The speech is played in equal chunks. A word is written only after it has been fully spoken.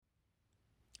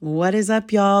What is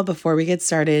up, y'all? Before we get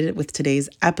started with today's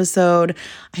episode,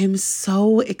 I am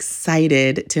so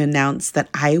excited to announce that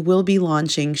I will be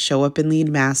launching Show Up and Lead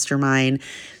Mastermind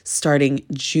starting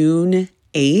June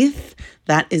 8th.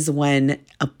 That is when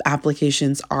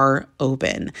applications are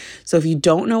open. So if you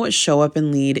don't know what Show Up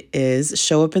and Lead is a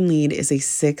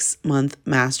 6-month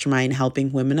mastermind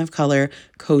helping women of color,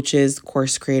 coaches,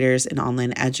 course creators, and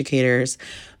online educators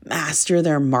master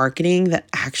their marketing that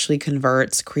actually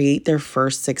converts, create their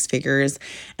first 6 figures,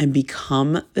 and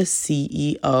become the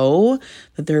CEO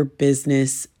that their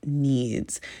business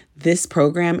needs. This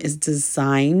program is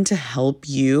designed to help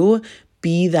you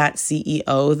be that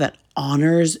CEO that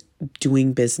honors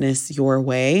doing business your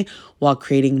way while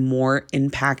creating more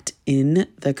impact in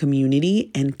the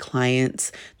community and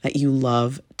clients that you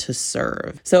love to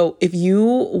serve. So if you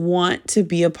want to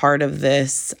be a part of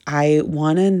this, I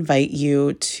want to invite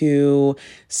you to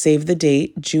save the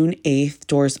date, June 8th,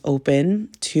 doors open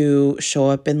to Show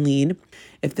Up and Lead.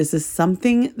 If this is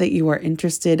something that you are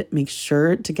interested, make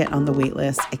sure to get on the wait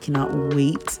list. I cannot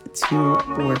wait to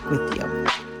work with you.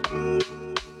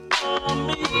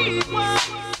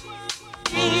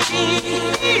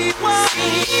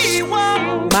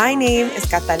 My name is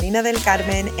Catalina del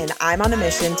Carmen, and I'm on a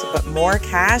mission to put more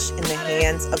cash in the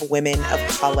hands of women of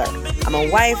color. I'm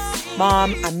a wife,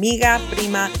 mom, amiga,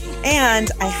 prima, and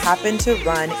I happen to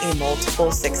run a multiple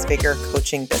 6-figure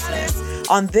coaching business.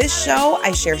 On this show,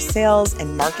 I share sales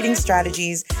and marketing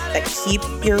strategies that keep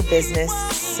your business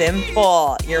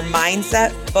simple, your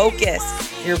mindset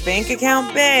focused, your bank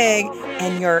account big,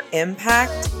 and your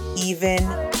impact even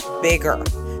bigger.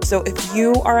 So if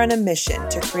you are on a mission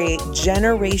to create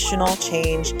generational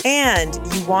change and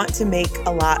you want to make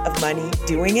a lot of money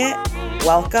doing it,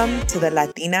 welcome to the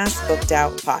Latinas Booked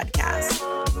Out podcast.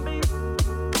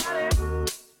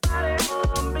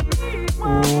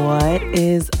 What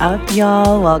is up,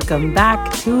 y'all? Welcome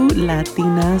back to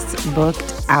Latinas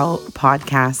Booked Out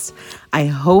podcast. I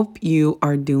hope you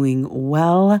are doing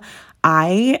well.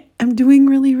 I am doing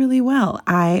really, really well.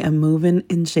 I am moving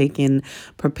and shaking,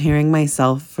 preparing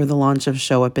myself for the launch of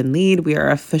Show Up and Lead. We are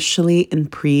officially in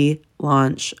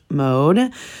pre-launch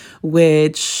mode,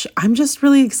 which I'm just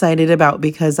really excited about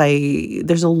because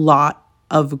there's a lot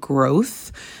of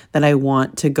growth that I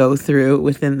want to go through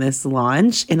within this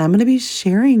launch. And I'm going to be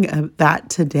sharing that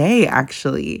today,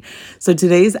 actually. So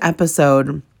today's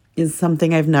episode is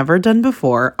something I've never done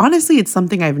before. Honestly, it's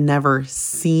something I've never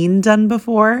seen done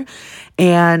before,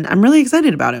 and I'm really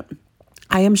excited about it.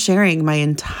 I am sharing my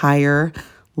entire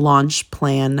launch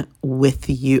plan with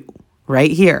you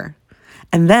right here,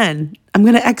 and then I'm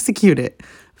going to execute it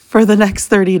for the next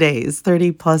 30 days,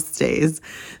 30 plus days.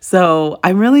 So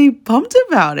I'm really pumped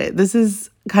about it. This is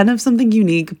kind of something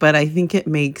unique, but I think it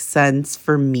makes sense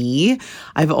for me.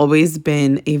 I've always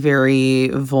been a very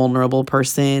vulnerable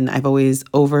person. I've always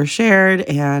overshared,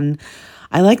 and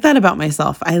I like that about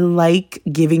myself. I like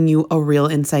giving you a real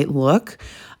inside look.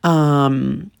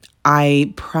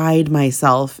 I pride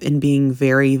myself in being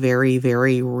very, very,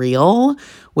 very real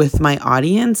with my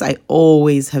audience. I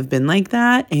always have been like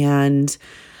that. And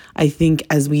I think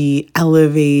as we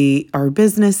elevate our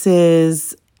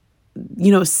businesses,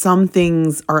 some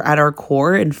things are at our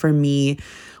core. And for me,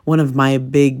 one of my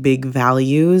big, big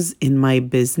values in my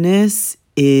business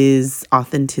is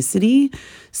authenticity.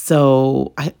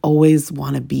 So I always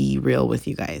want to be real with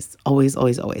you guys. Always,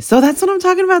 always, always. So that's what I'm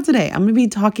talking about today. I'm going to be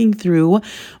talking through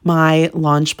my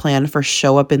launch plan for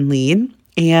Show Up and Lead.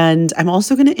 And I'm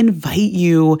also going to invite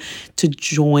you to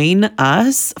join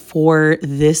us for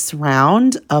this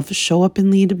round of Show Up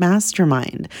and Lead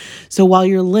Mastermind. So while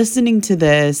you're listening to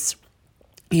this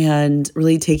and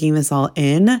really taking this all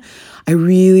in, I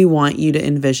really want you to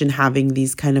envision having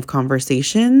these kind of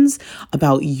conversations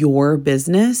about your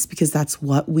business, because that's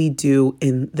what we do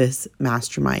in this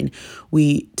mastermind.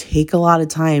 We take a lot of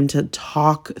time to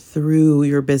talk through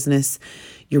your business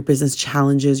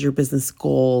challenges, your business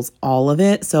goals, all of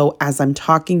it. So as I'm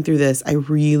talking through this, I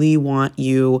really want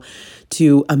you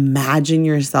to imagine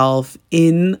yourself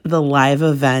in the live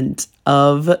event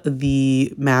of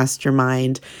the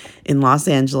mastermind in Los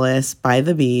Angeles by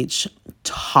the beach,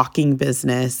 talking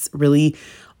business, really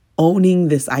owning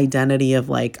this identity of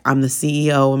like, I'm the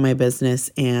CEO of my business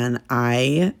and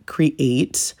I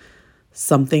create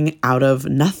something out of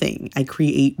nothing. I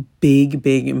create big,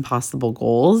 big, impossible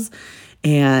goals,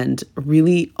 and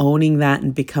really owning that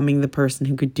and becoming the person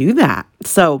who could do that.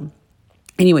 So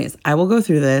Anyways, I will go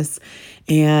through this,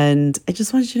 and I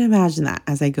just want you to imagine that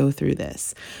as I go through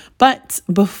this. But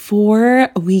before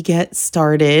we get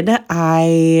started,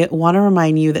 I want to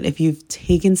remind you that if you've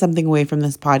taken something away from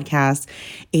this podcast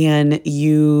and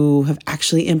you have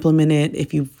actually implemented,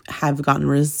 if you have gotten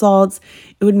results,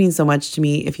 it would mean so much to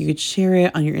me if you could share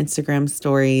it on your Instagram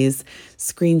stories,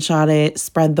 screenshot it,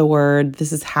 spread the word.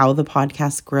 This is how the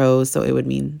podcast grows, so it would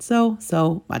mean so,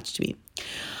 so much to me.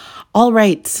 All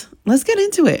right, let's get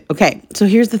into it. Okay, so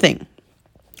here's the thing.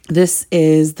 This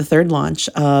is the third launch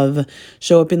of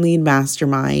Show Up and Lead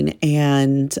Mastermind,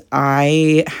 and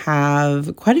I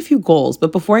have quite a few goals.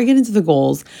 But before I get into the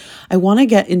goals, I want to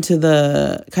get into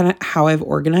the kind of how I've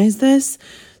organized this.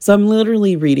 So I'm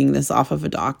literally reading this off of a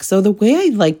doc. So the way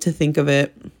I like to think of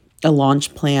it, a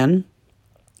launch plan,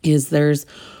 is there's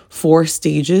 4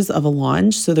 stages of a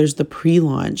launch. So there's the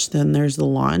pre-launch, then there's the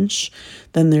launch,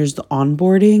 then there's the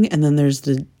onboarding, and then there's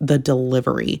the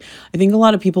delivery. I think a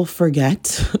lot of people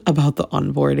forget about the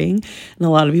onboarding, and a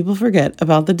lot of people forget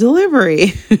about the delivery.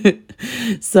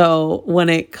 So when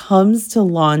it comes to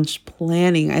launch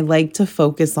planning, I like to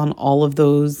focus on all of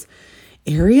those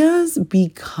areas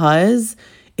because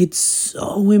it's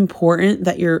so important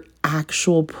that your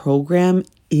actual program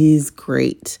is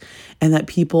great and that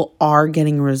people are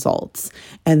getting results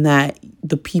and that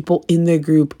the people in the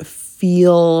group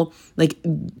feel like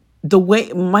the way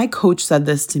my coach said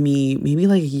this to me maybe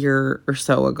like a year or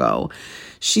so ago.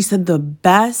 She said the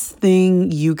best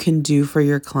thing you can do for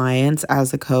your clients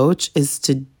as a coach is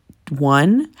to,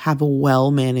 1, have a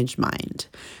well-managed mind.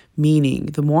 Meaning,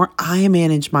 the more I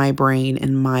manage my brain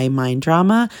and my mind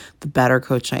drama, the better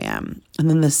coach I am. And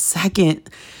then the second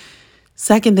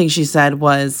thing she said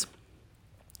was,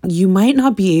 you might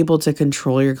not be able to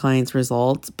control your client's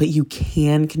results, but you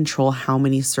can control how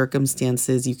many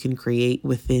circumstances you can create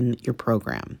within your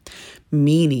program.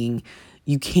 Meaning,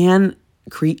 you can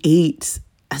create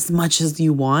as much as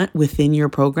you want within your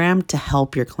program to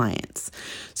help your clients.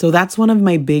 So that's one of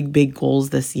my big goals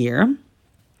this year.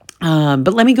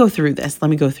 But let me go through this.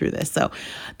 So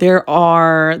there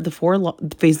are the 4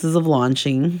 phases of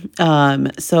launching.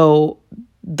 So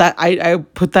that I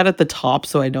put that at the top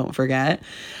so I don't forget.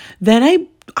 Then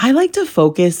I like to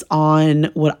focus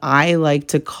on what I like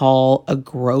to call a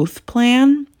growth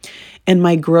plan. And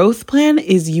my growth plan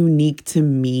is unique to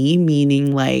me,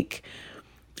 meaning like,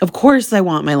 of course, I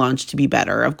want my launch to be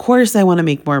better. Of course, I want to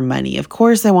make more money. Of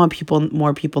course, I want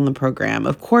more people in the program.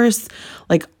 Of course,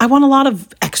 like I want a lot of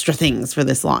extra things for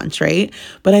this launch, right?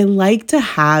 But I like to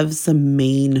have some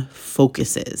main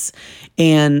focuses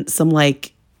and some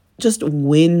like just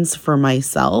wins for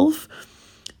myself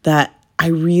that I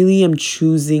really am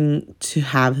choosing to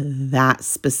have that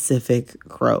specific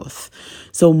growth.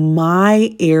 So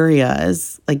my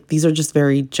areas, like these are just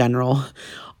very general,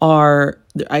 are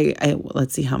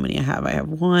let's see how many I have. I have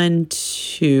 1,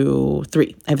 2,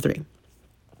 3. I have 3.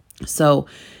 So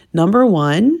number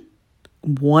one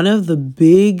of the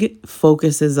big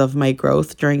focuses of my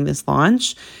growth during this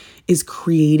launch is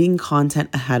creating content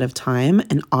ahead of time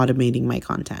and automating my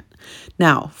content.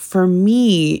 Now, for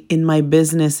me in my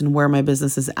business and where my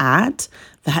business is at,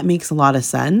 that makes a lot of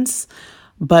sense.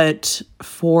 But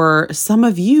for some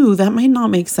of you, that might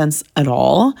not make sense at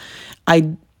all.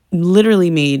 I literally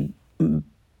made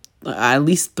at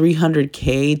least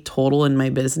 $300K total in my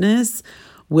business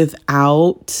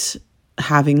without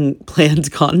having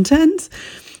planned content.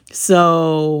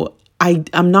 So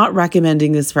I'm not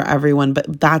recommending this for everyone,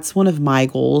 but that's one of my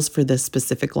goals for this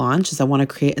specific launch is I want to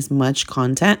create as much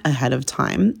content ahead of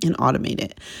time and automate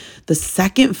it. The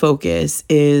second focus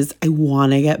is I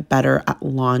want to get better at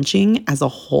launching as a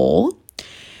whole.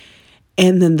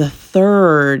 And then the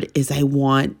third is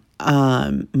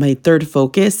my third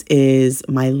focus is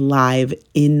my live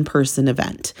in-person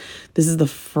event. This is the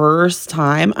first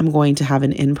time I'm going to have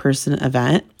an in-person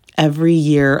event. Every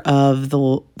year of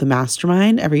the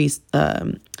mastermind, every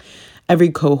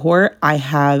cohort, I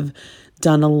have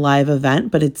done a live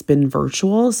event, but it's been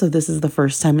virtual. So this is the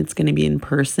first time it's going to be in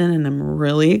person, and I'm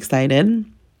really excited.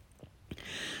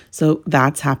 So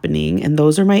that's happening, and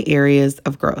those are my areas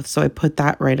of growth. So I put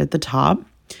that right at the top.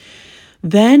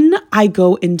 Then I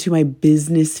go into my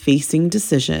business-facing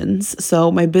decisions.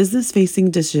 So my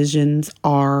business-facing decisions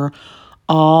are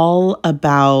all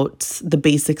about the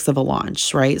basics of a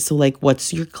launch, right? So like,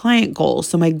 what's your client goal?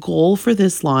 So my goal for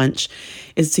this launch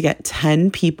is to get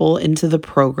 10 people into the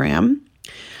program.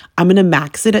 I'm going to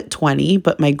max it at 20,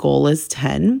 but my goal is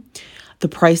 10. The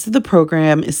price of the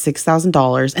program is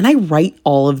 $6,000. And I write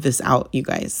all of this out, you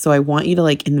guys. So I want you to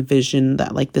like envision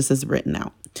that like this is written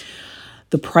out.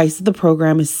 The price of the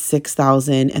program is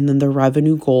 $6,000, and then the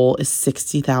revenue goal is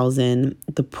 $60,000.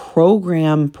 The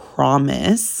program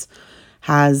promise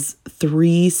has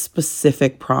 3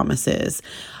 specific promises.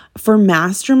 For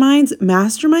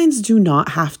masterminds do not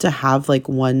have to have like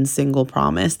one single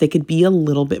promise. They could be a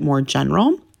little bit more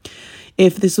general.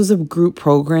 If this was a group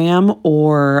program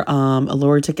or a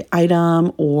lower ticket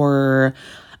item or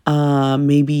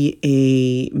maybe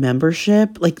a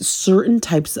membership, like certain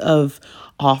types of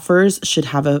offers should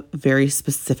have a very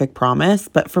specific promise.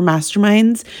 But for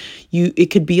masterminds, it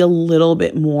could be a little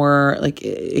bit more like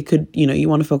it could, you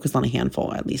want to focus on a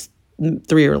handful, at least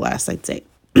 3 or less, I'd say.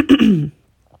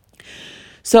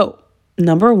 So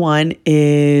number 1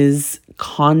 is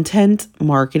content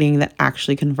marketing that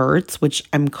actually converts, which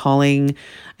I don't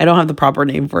have the proper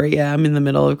name for it yet. I'm in the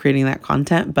middle of creating that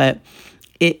content, but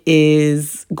it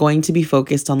is going to be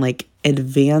focused on like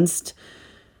advanced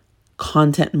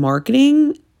content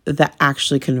marketing that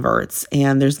actually converts.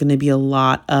 And there's going to be a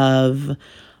lot of,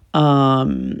 I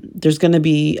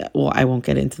won't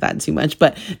get into that too much,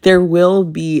 but there will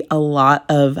be a lot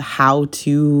of how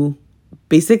to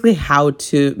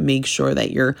make sure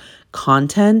that your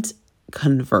content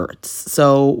converts.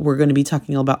 So we're going to be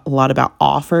talking a lot about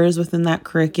offers within that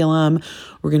curriculum.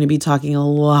 We're going to be talking a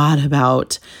lot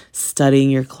about studying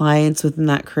your clients within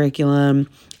that curriculum,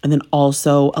 and then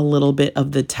also a little bit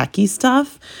of the techie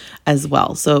stuff as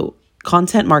well. So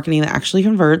content marketing that actually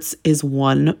converts is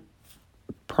one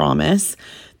promise.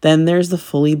 Then there's the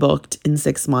fully booked in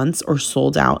 6 months or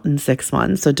sold out in 6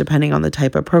 months. So depending on the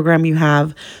type of program you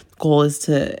have, the goal is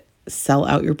to sell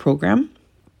out your program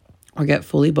or get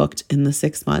fully booked in the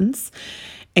 6 months.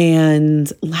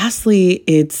 And lastly,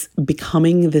 it's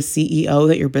becoming the CEO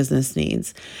that your business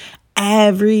needs.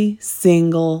 Every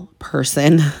single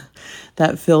person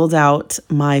that filled out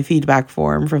my feedback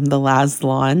form from the last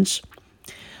launch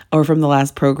or from the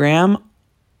last program,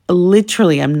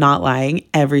 literally, I'm not lying,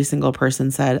 every single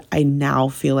person said, I now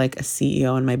feel like a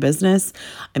CEO in my business.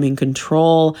 I'm in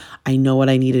control. I know what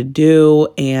I need to do.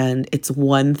 And it's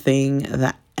one thing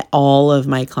that all of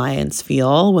my clients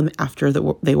feel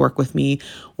they work with me,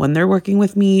 when they're working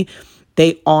with me.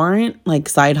 They aren't like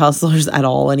side hustlers at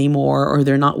all anymore, or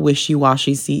they're not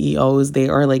wishy-washy CEOs. They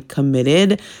are like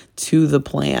committed to the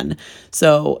plan.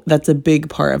 So that's a big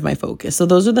part of my focus. So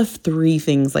those are the 3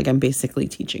 things like I'm basically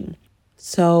teaching.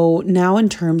 So now in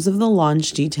terms of the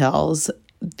launch details,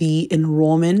 the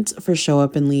enrollment for Show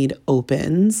Up and Lead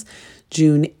opens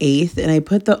June 8th, and I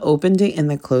put the open date and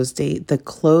the close date. The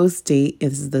close date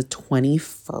is the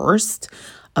 21st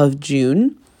of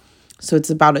June. So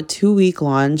it's about a 2-week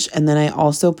launch. And then I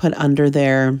also put under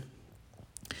there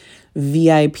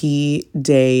VIP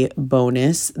day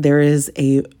bonus. There is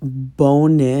a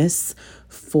bonus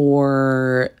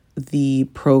for the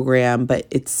program, but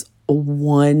it's a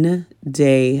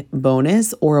 1-day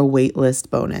bonus or a waitlist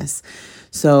bonus.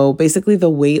 So basically the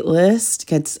waitlist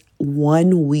gets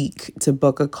 1 week to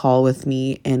book a call with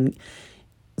me and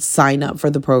sign up for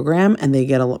the program, and they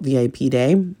get a VIP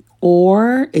day,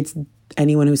 or it's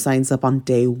anyone who signs up on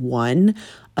day 1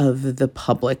 of the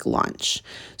public launch.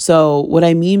 So what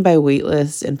I mean by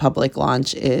waitlist and public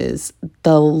launch is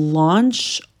the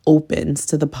launch opens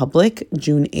to the public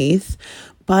June 8th,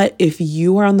 but if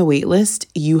you are on the waitlist,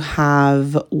 you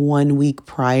have 1 week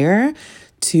prior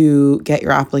to get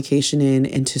your application in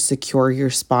and to secure your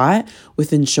spot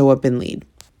within Show Up and Lead.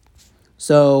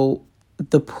 So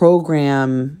the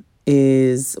program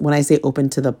is, when I say open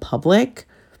to the public,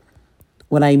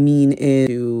 what I mean is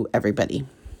to everybody.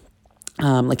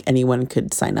 Like anyone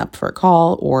could sign up for a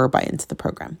call or buy into the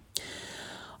program.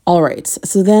 All right.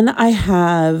 So then I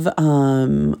have a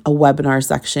webinar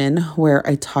section where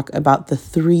I talk about the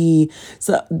 3.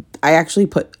 So I actually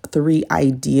put 3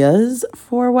 ideas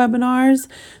for webinars.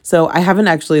 So I haven't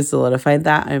actually solidified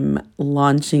that. I'm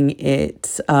launching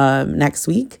it next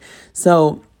week.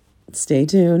 So stay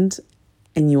tuned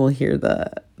and you will hear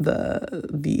the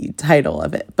title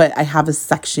of it. But I have a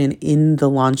section in the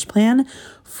launch plan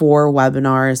for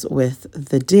webinars with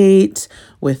the date,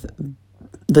 with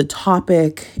the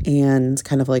topic, and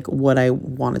kind of like what I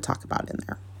want to talk about in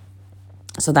there.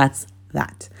 So that's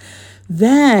that.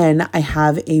 Then I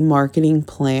have a marketing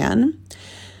plan.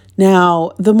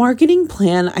 Now, the marketing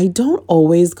plan, I don't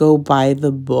always go by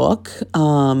the book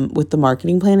with the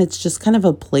marketing plan. It's just kind of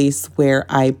a place where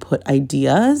I put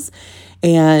ideas,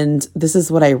 and this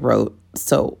is what I wrote.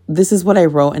 So this is what I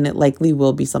wrote, and it likely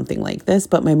will be something like this,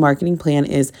 but my marketing plan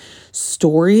is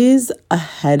stories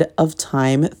ahead of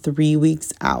time, 3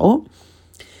 weeks out.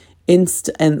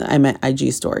 And I meant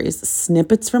IG stories,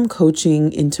 snippets from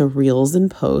coaching into reels and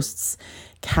posts,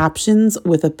 captions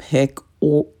with a pic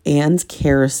and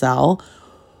carousel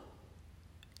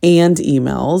and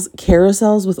emails,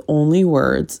 carousels with only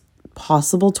words,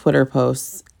 possible Twitter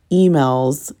posts,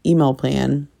 emails, email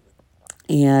plan,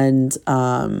 and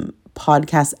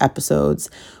podcast episodes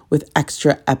with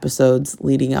extra episodes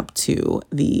leading up to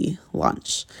the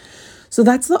launch. So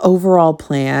that's the overall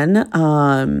plan.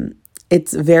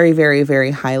 It's very, very,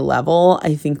 very high level.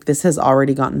 I think this has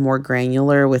already gotten more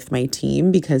granular with my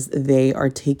team because they are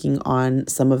taking on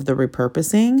some of the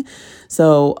repurposing.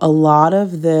 So a lot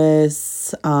of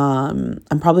this, I'm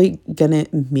probably going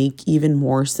to make even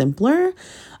more simpler.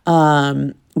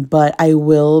 But I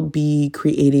will be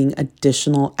creating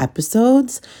additional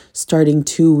episodes starting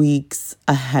 2 weeks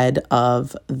ahead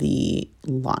of the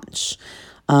launch.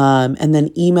 And then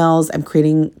emails, I'm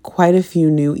creating quite a few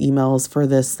new emails for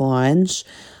this launch.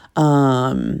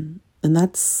 And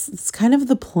it's kind of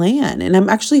the plan. And I'm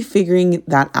actually figuring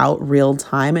that out real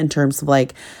time in terms of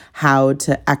like how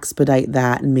to expedite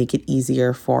that and make it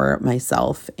easier for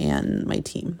myself and my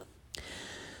team.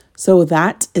 So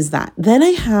that is that. Then I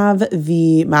have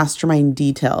the mastermind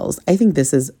details. I think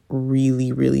this is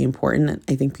really, really important.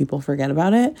 I think people forget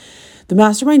about it. The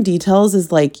mastermind details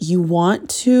is like you want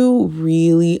to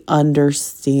really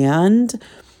understand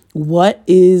what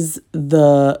is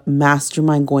the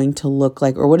mastermind going to look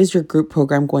like, or what is your group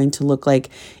program going to look like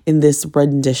in this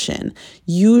rendition?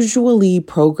 Usually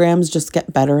programs just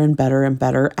get better and better and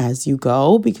better as you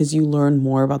go because you learn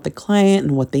more about the client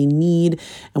and what they need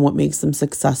and what makes them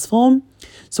successful.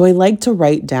 So I like to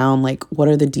write down like what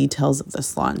are the details of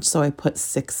this launch. So I put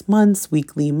 6 months,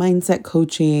 weekly mindset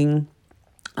coaching.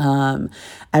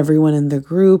 Everyone in the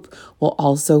group will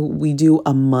also, we do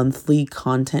a monthly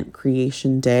content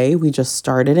creation day. We just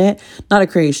started it, not a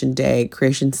creation day,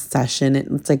 creation session.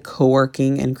 It's like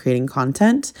co-working and creating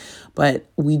content, but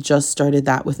we just started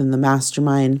that within the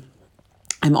mastermind.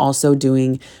 I'm also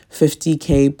doing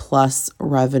 50K plus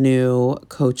revenue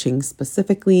coaching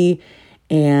specifically.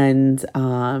 And,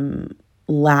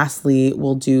 lastly,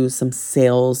 we'll do some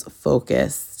sales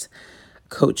focused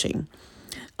coaching.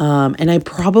 And I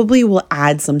probably will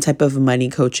add some type of money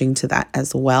coaching to that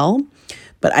as well.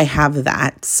 But I have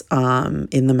that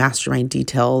in the mastermind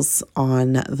details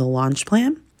on the launch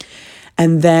plan.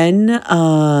 And then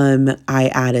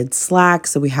I added Slack.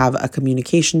 So we have a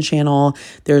communication channel.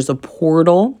 There's a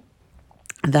portal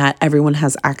that everyone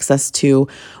has access to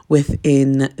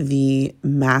within the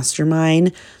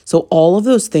mastermind. So all of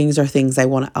those things are things I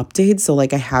want to update. So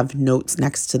like I have notes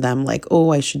next to them like,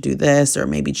 oh, I should do this, or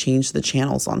maybe change the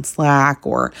channels on Slack,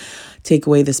 or take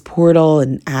away this portal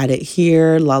and add it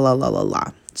here, la, la, la, la, la.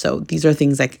 So these are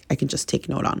things I can just take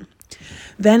note on.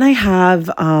 Then I have,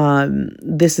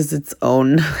 this is its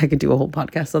own, I could do a whole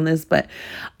podcast on this, but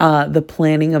the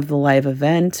planning of the live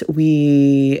event.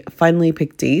 We finally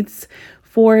picked dates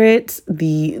for it.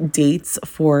 The dates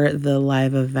for the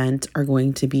live event are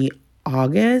going to be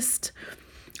August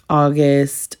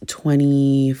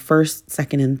 21st,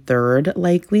 2nd, and 3rd,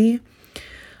 likely.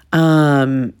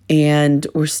 And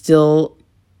we're still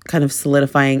kind of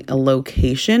solidifying a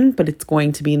location, but it's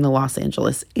going to be in the Los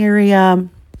Angeles area.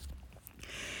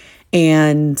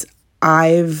 And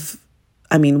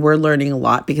we're learning a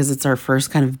lot because it's our first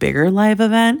kind of bigger live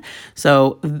event.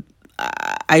 So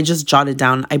I just jotted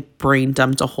down, I brain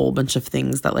dumped a whole bunch of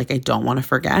things that like I don't want to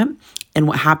forget. And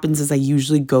what happens is I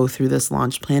usually go through this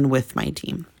launch plan with my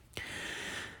team.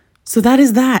 So that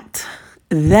is that.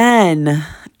 Then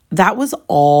that was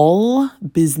all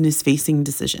business facing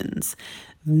decisions.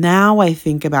 Now I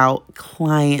think about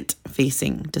client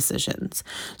facing decisions.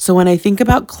 So when I think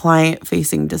about client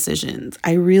facing decisions,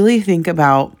 I really think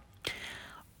about,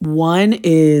 one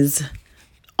is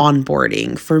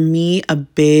onboarding. For me, a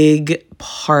big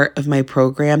part of my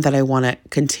program that I want to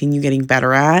continue getting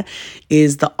better at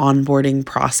is the onboarding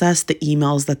process, the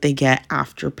emails that they get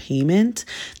after payment,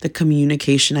 the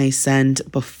communication I send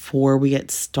before we get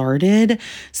started,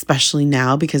 especially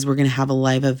now because we're going to have a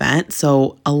live event.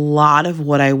 So a lot of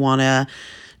what I want to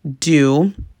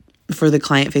do for the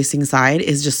client facing side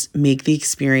is just make the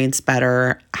experience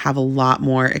better, have a lot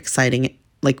more exciting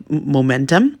like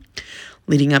momentum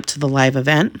leading up to the live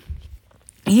event.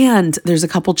 And there's a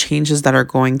couple changes that are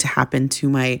going to happen to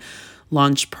my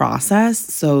launch process.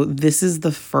 So this is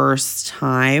the first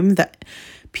time that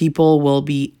people will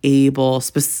be able,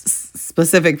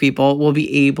 specific people will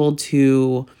be able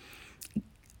to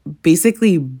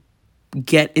basically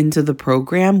get into the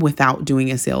program without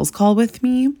doing a sales call with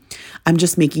me. I'm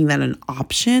just making that an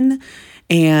option.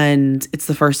 And it's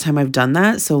the first time I've done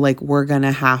that. So like we're going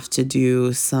to have to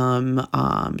do some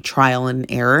trial and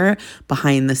error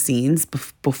behind the scenes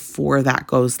before that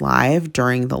goes live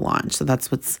during the launch. So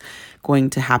that's what's going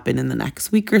to happen in the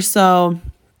next week or so.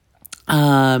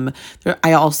 I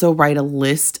also write a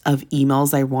list of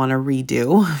emails I want to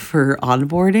redo for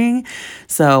onboarding.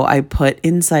 So I put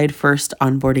inside first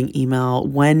onboarding email,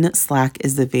 when Slack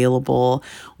is available,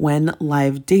 when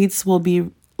live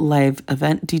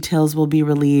event details will be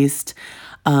released,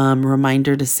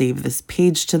 reminder to save this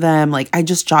page to them. Like I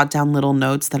just jot down little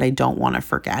notes that I don't want to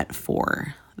forget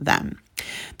for them.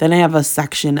 Then I have a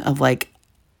section of like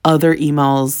other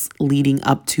emails leading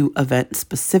up to event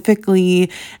specifically.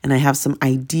 And I have some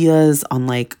ideas on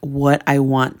like what I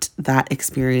want that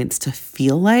experience to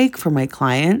feel like for my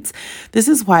clients. This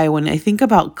is why when I think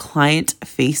about client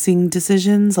facing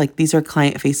decisions, like these are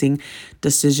client facing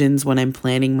decisions when I'm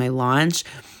planning my launch,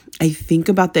 I think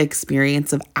about the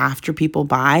experience of after people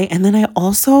buy. And then I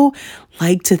also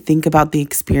like to think about the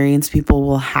experience people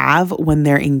will have when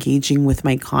they're engaging with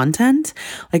my content.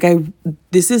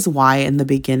 This is why in the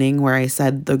beginning where I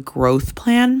said the growth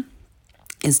plan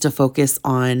is to focus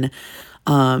on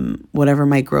whatever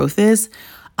my growth is.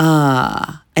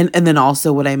 And then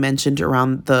also what I mentioned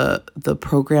around the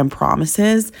program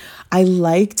promises, I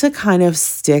like to kind of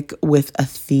stick with a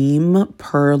theme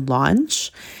per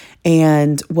launch.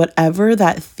 And whatever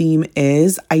that theme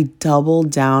is, I double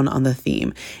down on the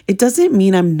theme. It doesn't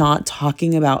mean I'm not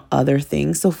talking about other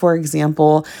things. So for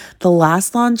example, the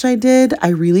last launch I did, I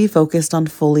really focused on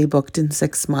fully booked in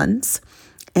 6 months.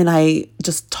 And I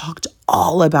just talked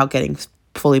all about getting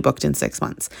fully booked in 6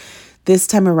 months. This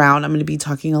time around, I'm going to be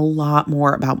talking a lot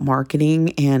more about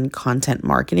marketing and content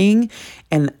marketing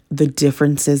and the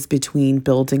differences between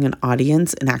building an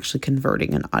audience and actually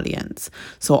converting an audience.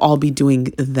 So I'll be doing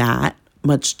that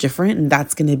much different. And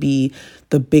that's going to be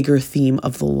the bigger theme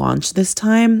of the launch this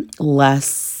time. You'll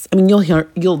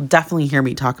definitely hear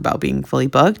me talk about being fully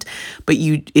booked, but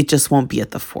it just won't be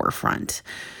at the forefront.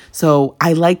 So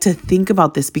I like to think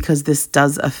about this because this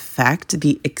does affect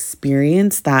the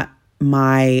experience that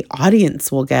my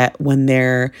audience will get when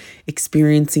they're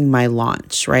experiencing my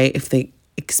launch, right? If they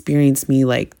experience me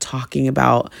like talking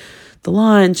about the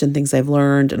launch and things I've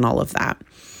learned and all of that.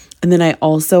 And then I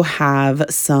also have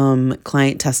some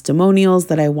client testimonials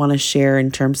that I want to share in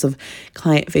terms of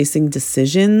client-facing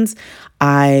decisions.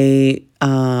 I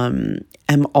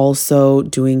am also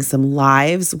doing some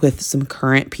lives with some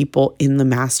current people in the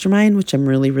mastermind, which I'm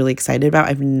really, really excited about.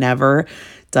 I've never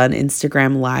done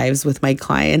Instagram lives with my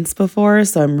clients before,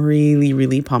 so I'm really,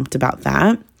 really pumped about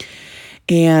that.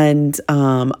 And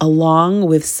along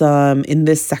with some in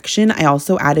this section, I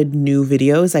also added new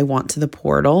videos I want to the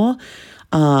portal.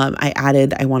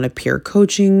 I want a peer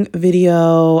coaching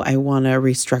video. I want to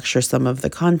restructure some of the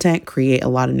content, create a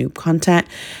lot of new content.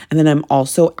 And then I'm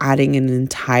also adding an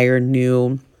entire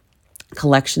new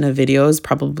collection of videos,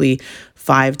 probably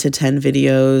 5 to 10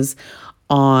 videos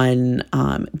on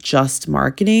just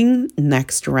marketing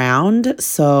next round.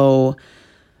 So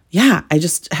yeah, I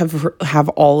just have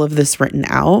all of this written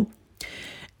out.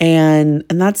 And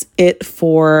that's it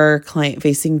for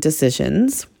client-facing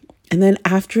decisions. And then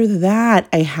after that,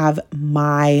 I have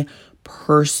my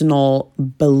personal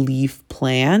belief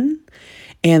plan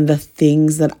and the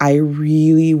things that I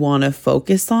really want to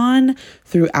focus on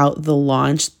throughout the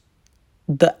launch,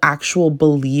 the actual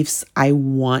beliefs I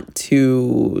want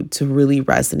to really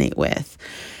resonate with.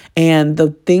 And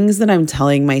the things that I'm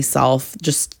telling myself,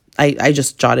 I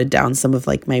just jotted down some of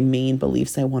like my main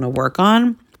beliefs I want to work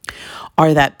on,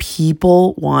 are that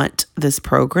people want this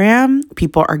program.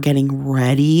 People are getting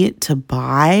ready to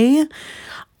buy.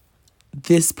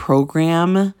 This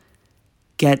program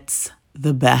gets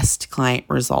the best client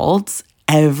results.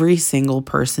 Every single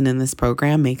person in this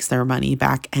program makes their money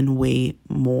back and way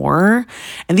more.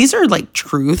 And these are like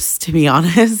truths, to be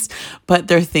honest, but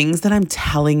they're things that I'm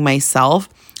telling myself.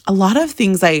 A lot of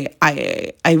things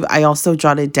I also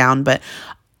jotted down, but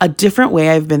a different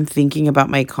way I've been thinking about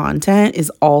my content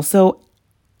is also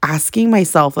asking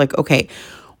myself like, okay,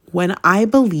 when I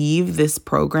believe this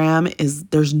program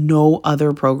there's no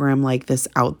other program like this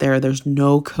out there. There's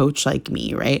no coach like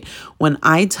me, right? When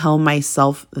I tell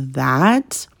myself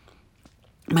that,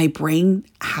 my brain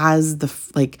has the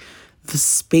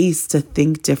space to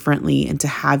think differently and to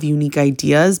have unique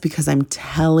ideas because I'm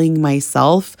telling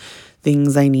myself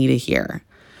things I need to hear.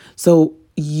 So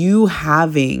you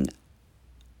having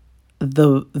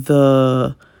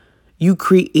you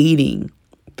creating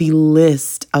the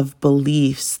list of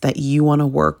beliefs that you want to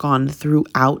work on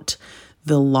throughout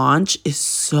the launch is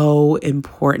so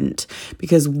important,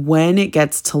 because when it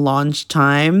gets to launch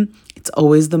time, it's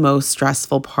always the most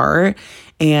stressful part.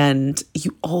 And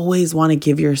you always want to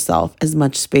give yourself as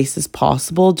much space as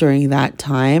possible during that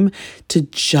time to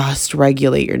just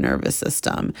regulate your nervous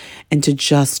system and to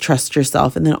just trust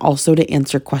yourself. And then also to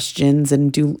answer questions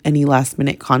and do any last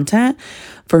minute content.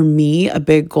 For me, a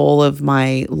big goal of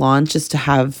my launch is to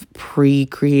have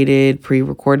pre-created,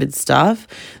 pre-recorded stuff.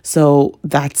 So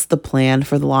that's the plan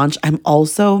for the launch.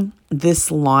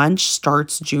 This launch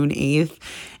starts June 8th.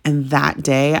 And that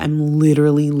day, I'm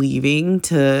literally leaving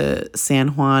to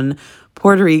San Juan,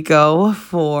 Puerto Rico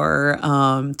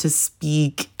to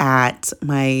speak at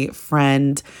my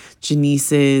friend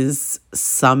Janice's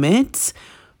summit.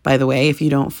 By the way, if you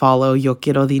don't follow Yo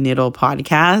Quiero Dinero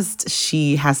podcast,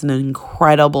 she has an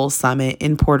incredible summit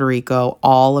in Puerto Rico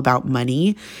all about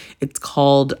money. It's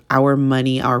called Our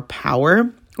Money, Our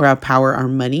Power, or Our Power, Our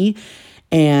Money.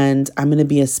 And I'm going to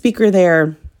be a speaker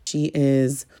there. She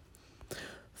is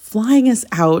flying us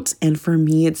out. And for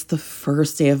me, it's the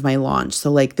first day of my launch.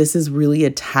 So this is really a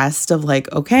test of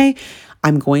okay,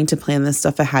 I'm going to plan this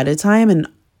stuff ahead of time. And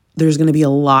there's going to be a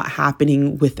lot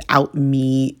happening without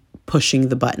me pushing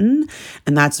the button.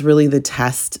 And that's really the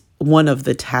test, one of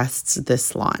the tests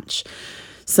this launch.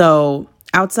 So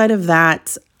outside of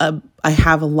that, I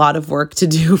have a lot of work to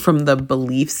do from the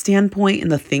belief standpoint,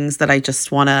 and the things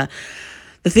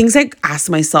I ask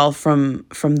myself from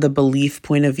the belief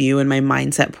point of view and my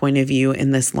mindset point of view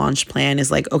in this launch plan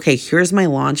is okay, here's my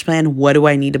launch plan. What do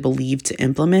I need to believe to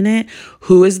implement it?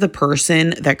 Who is the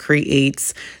person that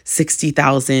creates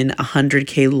 60,000,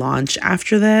 100K launch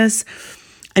after this?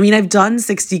 I mean, I've done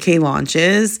 60K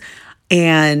launches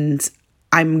and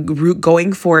I'm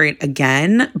going for it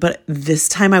again, but this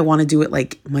time I want to do it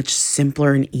much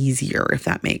simpler and easier, if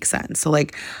that makes sense. So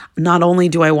not only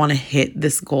do I want to hit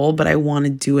this goal, but I want to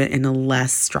do it in a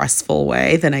less stressful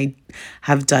way than I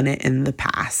have done it in the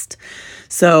past.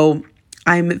 So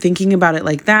I'm thinking about it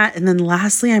like that. And then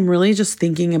lastly, I'm really just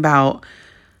thinking about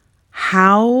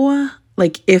how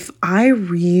if I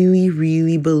really,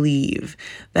 really believe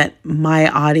that my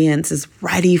audience is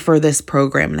ready for this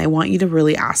program, and I want you to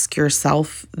really ask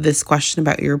yourself this question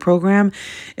about your program,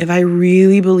 if I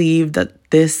really believe that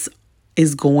this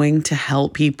is going to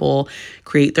help people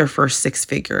create their first six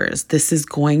figures, this is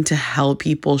going to help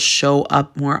people show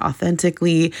up more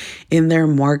authentically in their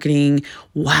marketing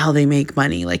while they make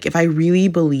money. If I really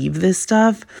believe this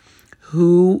stuff,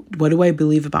 what do I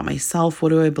believe about myself? What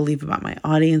do I believe about my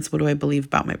audience? What do I believe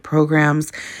about my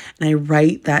programs? And I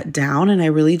write that down and I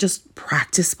really just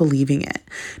practice believing it.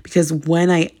 Because when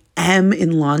I am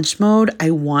in launch mode,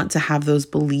 I want to have those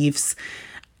beliefs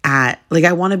I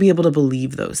want to be able to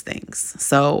believe those things.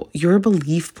 So your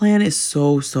belief plan is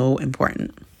so, so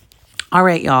important. All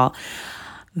right, y'all.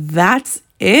 That's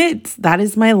it. That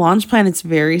is my launch plan. It's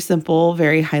very simple,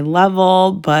 very high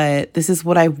level, but this is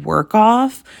what I work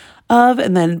off of.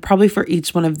 And then probably for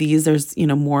each one of these, there's,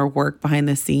 more work behind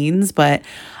the scenes, but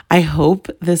I hope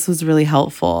this was really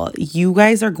helpful. You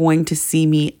guys are going to see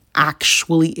me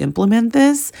actually implement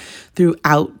this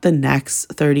throughout the next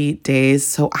 30 days.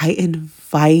 So I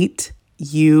invite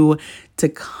you to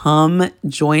come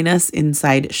join us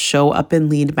inside Show Up and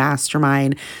Lead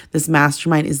Mastermind. This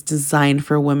mastermind is designed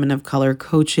for women of color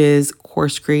coaches,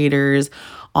 course creators,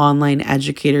 online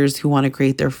educators who want to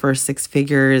create their first six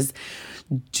figures.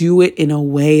 Do it in a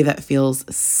way that feels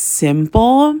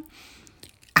simple.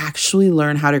 Actually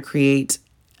learn how to create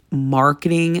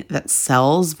marketing that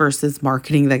sells versus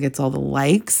marketing that gets all the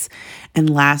likes. And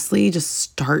lastly, just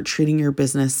start treating your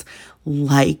business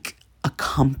like a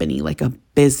company, like a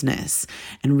business,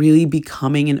 and really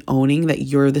becoming and owning that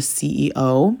you're the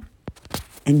CEO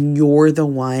and you're the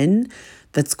one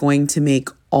that's going to make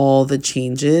all the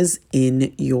changes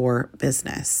in your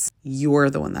business. You're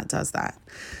the one that does that.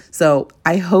 So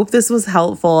I hope this was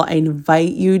helpful. I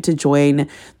invite you to join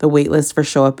the waitlist for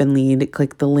Show Up and Lead.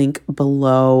 Click the link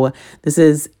below. This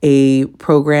is a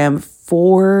program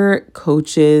for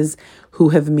coaches who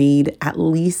have made at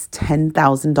least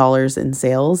 $10,000 in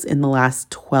sales in the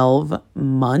last 12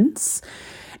 months.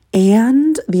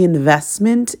 And the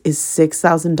investment is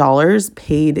 $6,000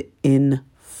 paid in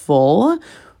full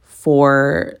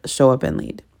for Show Up and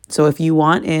Lead. So if you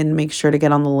want in, make sure to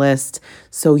get on the list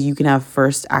so you can have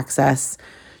first access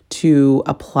to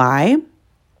apply,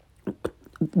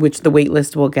 which the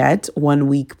waitlist will get 1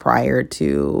 week prior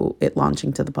to it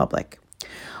launching to the public.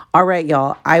 All right,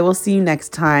 y'all. I will see you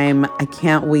next time. I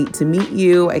can't wait to meet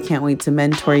you. I can't wait to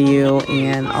mentor you,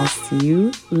 and I'll see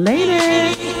you later.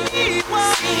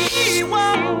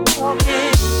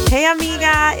 Hey,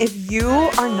 amiga. If you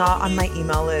are not on my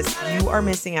email list, you are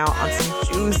missing out on some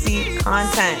juicy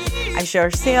content. I share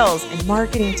sales and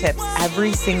marketing tips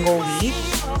every single week.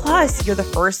 Plus, you're the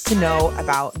first to know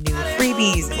about new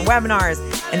freebies and webinars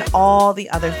and all the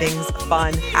other things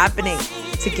fun happening.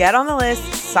 To get on the list,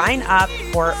 sign up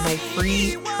for my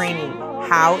free training,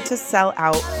 How to Sell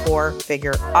Out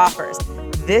 4-Figure Offers.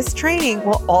 This training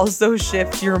will also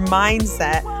shift your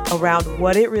mindset around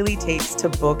what it really takes to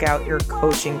book out your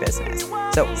coaching business.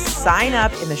 So sign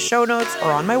up in the show notes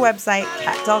or on my website,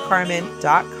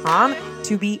 katdelcarmen.com,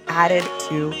 to be added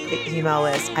to the email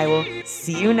list. I will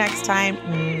see you next time.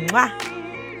 Mwah.